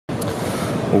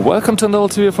Welcome to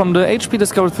another video from the HP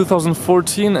Discovery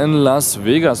 2014 in Las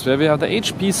Vegas, where we have the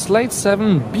HP Slate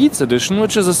 7 Beats Edition,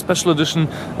 which is a special edition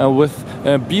with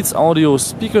Beats audio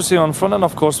speakers here on front, and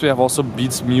of course we have also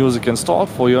Beats Music installed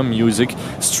for your music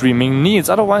streaming needs.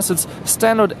 Otherwise it's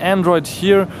standard Android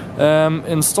here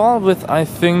installed with, I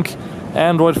think,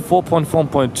 Android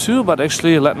 4.4.2, but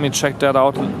actually let me check that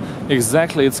out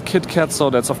exactly. It's KitKat, so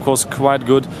that's of course quite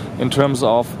good in terms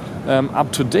of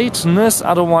up-to-dateness.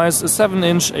 Otherwise a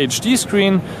 7-inch HD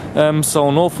screen, so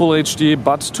no full HD,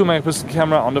 but 2 megapixel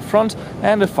camera on the front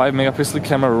and a 5 megapixel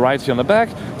camera right here on the back,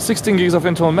 16 gigs of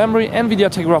internal memory, NVIDIA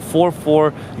Tegra 4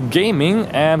 for gaming,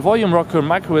 and volume rocker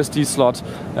micro SD slot.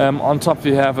 On top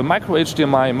we have a micro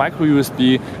HDMI, micro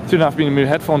USB, 3.5mm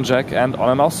headphone jack, and on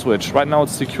and off switch. Right now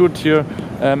it's secured here.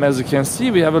 As you can see,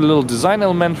 we have a little design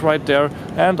element right there,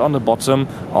 and on the bottom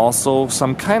also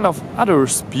some kind of other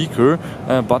speaker,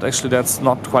 but actually that's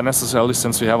not quite necessarily,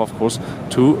 since we have of course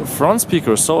 2 front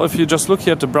speakers. So if you just look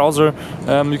here at the browser,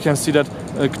 you can see that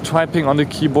typing on the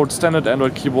keyboard, standard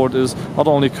Android keyboard, is not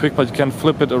only quick, but you can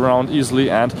flip it around easily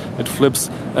and it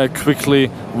flips quickly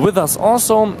with us.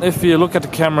 Also, if you look at the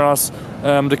cameras,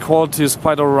 the quality is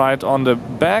quite alright on the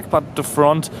back, but the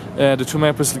front, the 2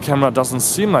 megapixel camera doesn't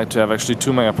seem like to have actually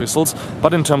 2 megapixels,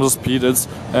 but in terms of speed it's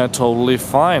totally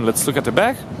fine. Let's look at the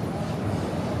back,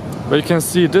 where you can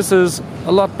see this is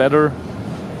a lot better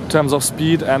in terms of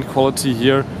speed and quality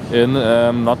here in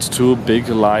not too big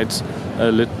lit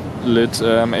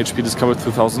HP Discovery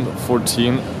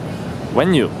 2014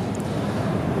 venue.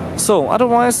 So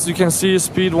otherwise you can see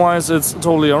speed-wise it's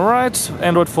totally alright.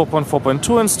 Android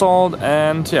 4.4.2 installed,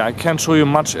 and yeah, I can't show you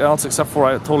much else except for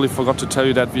I totally forgot to tell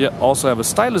you that we also have a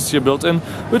stylus here built in,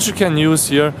 which you can use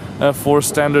here for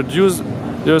standard use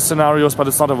scenarios, but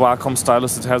it's not a Wacom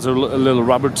stylus. It has a little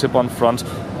rubber tip on front,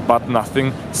 but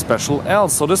nothing special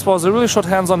else. So this was a really short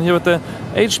hands-on here with the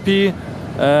HP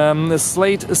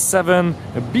Slate 7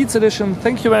 Beats Edition.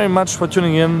 Thank you very much for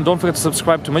tuning in. Don't forget to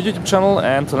subscribe to my YouTube channel,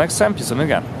 and until next time, peace out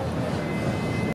again.